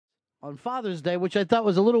on Father's Day, which I thought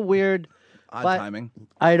was a little weird. Odd but timing.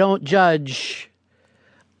 I don't judge,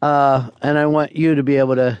 and I want you to be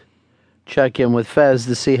able to check in with Fez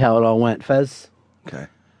to see how it all went. Fez? Okay.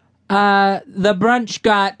 The brunch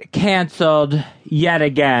got canceled yet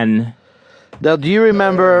again. Now, do you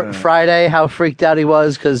remember Friday, how freaked out he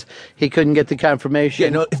was because he couldn't get the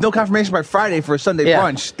confirmation? Yeah, if no confirmation by Friday for a Sunday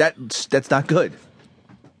brunch, that's not good.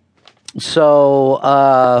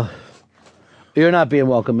 So, you're not being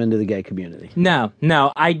welcome into the gay community. No.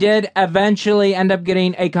 I did eventually end up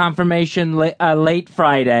getting a confirmation late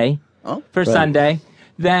Friday for Sunday.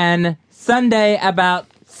 Then Sunday about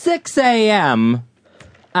 6 a.m.,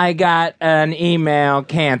 I got an email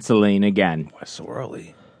canceling again. Why so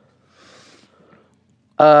early?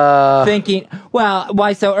 Thinking, well,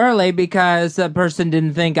 why so early? Because the person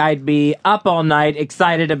didn't think I'd be up all night,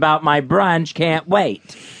 excited about my brunch, can't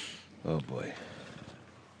wait. Oh, boy.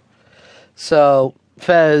 So,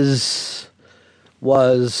 Fez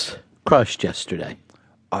was crushed yesterday.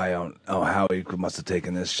 I don't know how he must have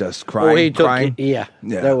taken this. Just crying. Yeah,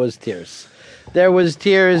 there was tears.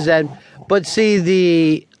 But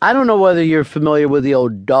see, I don't know whether you're familiar with the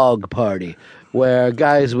old dog party, where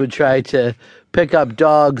guys would try to pick up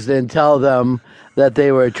dogs and tell them that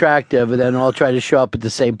they were attractive and then all try to show up at the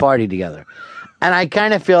same party together. And I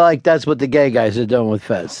kind of feel like that's what the gay guys are doing with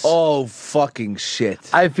Fez. Oh, fucking shit.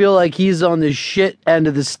 I feel like he's on the shit end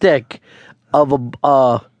of the stick of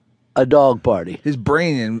a dog party. His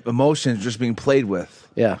brain and emotions just being played with.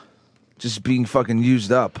 Yeah. Just being fucking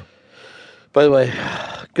used up. By the way,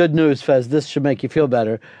 good news, Fez. This should make you feel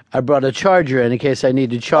better. I brought a charger in case I need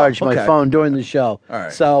to charge my phone during the show. All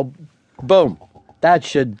right. So, boom. That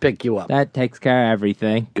should pick you up. That takes care of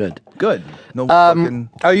everything. Good. No fucking...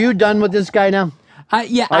 Are you done with this guy now?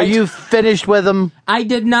 Yeah. Are you finished with him? I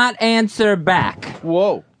did not answer back.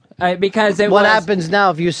 Whoa. Because it What was... happens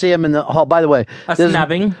now if you see him in the hall? By the way,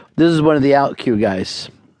 snubbing. This is one of the OutQ guys.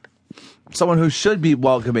 Someone who should be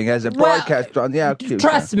welcoming as a broadcaster on the OutQ.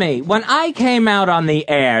 Trust me, when I came out on the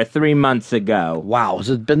air 3 months ago... Wow,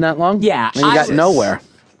 has it been that long? Yeah. And you got nowhere.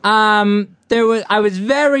 I was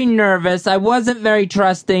very nervous. I wasn't very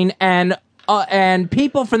trusting, and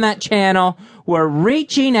people from that channel were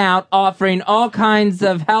reaching out, offering all kinds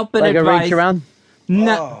of help and advice. Like a reach around?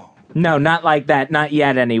 No, not like that. Not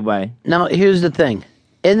yet, anyway. Now, here's the thing.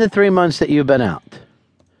 In the 3 months that you've been out,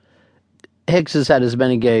 Hicks has had as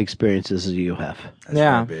many gay experiences as you have. That's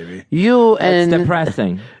right, baby. It's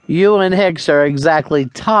depressing. You and Hicks are exactly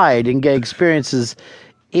tied in gay experiences,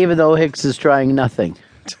 even though Hicks is trying nothing.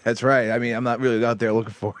 That's right. I mean, I'm not really out there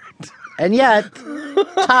looking for it. And yet,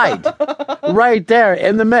 tied. Right there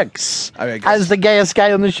in the mix. I mean, as the gayest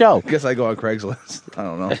guy on the show. I guess I go on Craigslist. I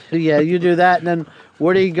don't know. Yeah, you do that. And then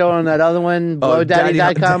where do you go on that other one?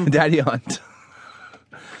 BlowDaddy.com? Daddy Hunt.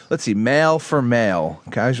 Let's see. Male for male.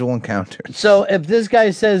 Casual encounters. So if this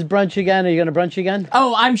guy says brunch again, are you going to brunch again?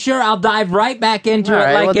 Oh, I'm sure I'll dive right back into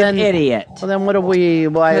it like an idiot. Well, then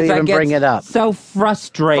why even bring it up? So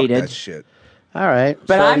frustrated. Fuck that shit. All right.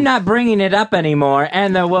 But I'm not bringing it up anymore,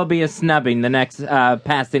 and there will be a snubbing the next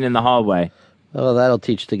passing in the hallway. Oh, that'll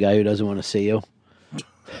teach the guy who doesn't want to see you.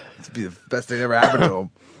 It'd be the best thing that ever happened to him.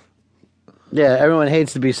 Yeah, everyone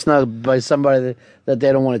hates to be snubbed by somebody that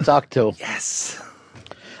they don't want to talk to. Yes.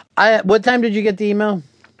 What time did you get the email?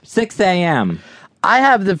 6 a.m. I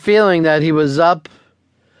have the feeling that he was up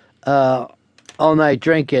all night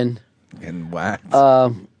drinking. And whacked.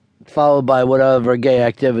 Followed by whatever gay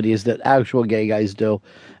activities that actual gay guys do,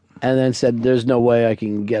 and then said, there's no way I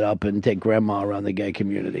can get up and take grandma around the gay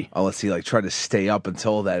community. Unless he tried to stay up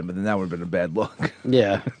until then, but then that would have been a bad look.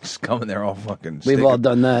 Yeah. Just coming there all fucking... We've all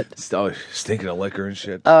done that. Stinking of liquor and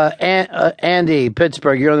shit. Andy,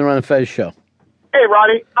 Pittsburgh, you're on the Ron Fez show. Hey,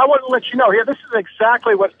 Roddy, I want to let you know here, this is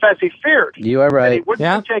exactly what Fezzy feared. You are right. That he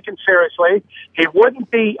wouldn't be taken seriously, he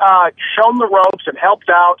wouldn't be shown the ropes and helped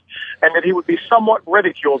out, and that he would be somewhat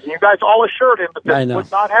ridiculed. And you guys all assured him that this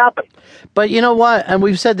would not happen. But you know what? And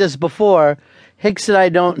we've said this before, Hicks and I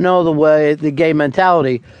don't know the gay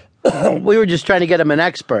mentality. We were just trying to get him an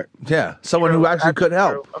expert. Yeah, someone who actually could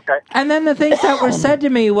help. Okay. And then the things that were said to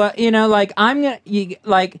me were,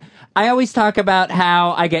 I always talk about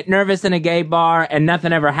how I get nervous in a gay bar and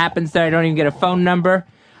nothing ever happens there. I don't even get a phone number.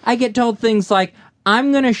 I get told things like,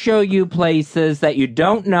 I'm going to show you places that you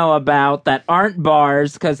don't know about that aren't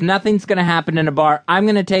bars because nothing's going to happen in a bar. I'm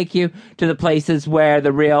going to take you to the places where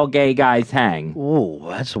the real gay guys hang. Ooh,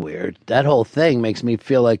 that's weird. That whole thing makes me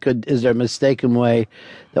feel like, is there a mistaken way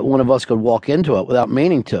that one of us could walk into it without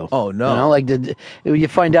meaning to? Oh, no. You know, like you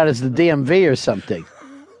find out it's the DMV or something.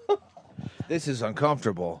 This is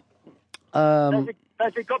uncomfortable.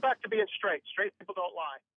 Fezzy, go back to being straight. Straight people don't lie.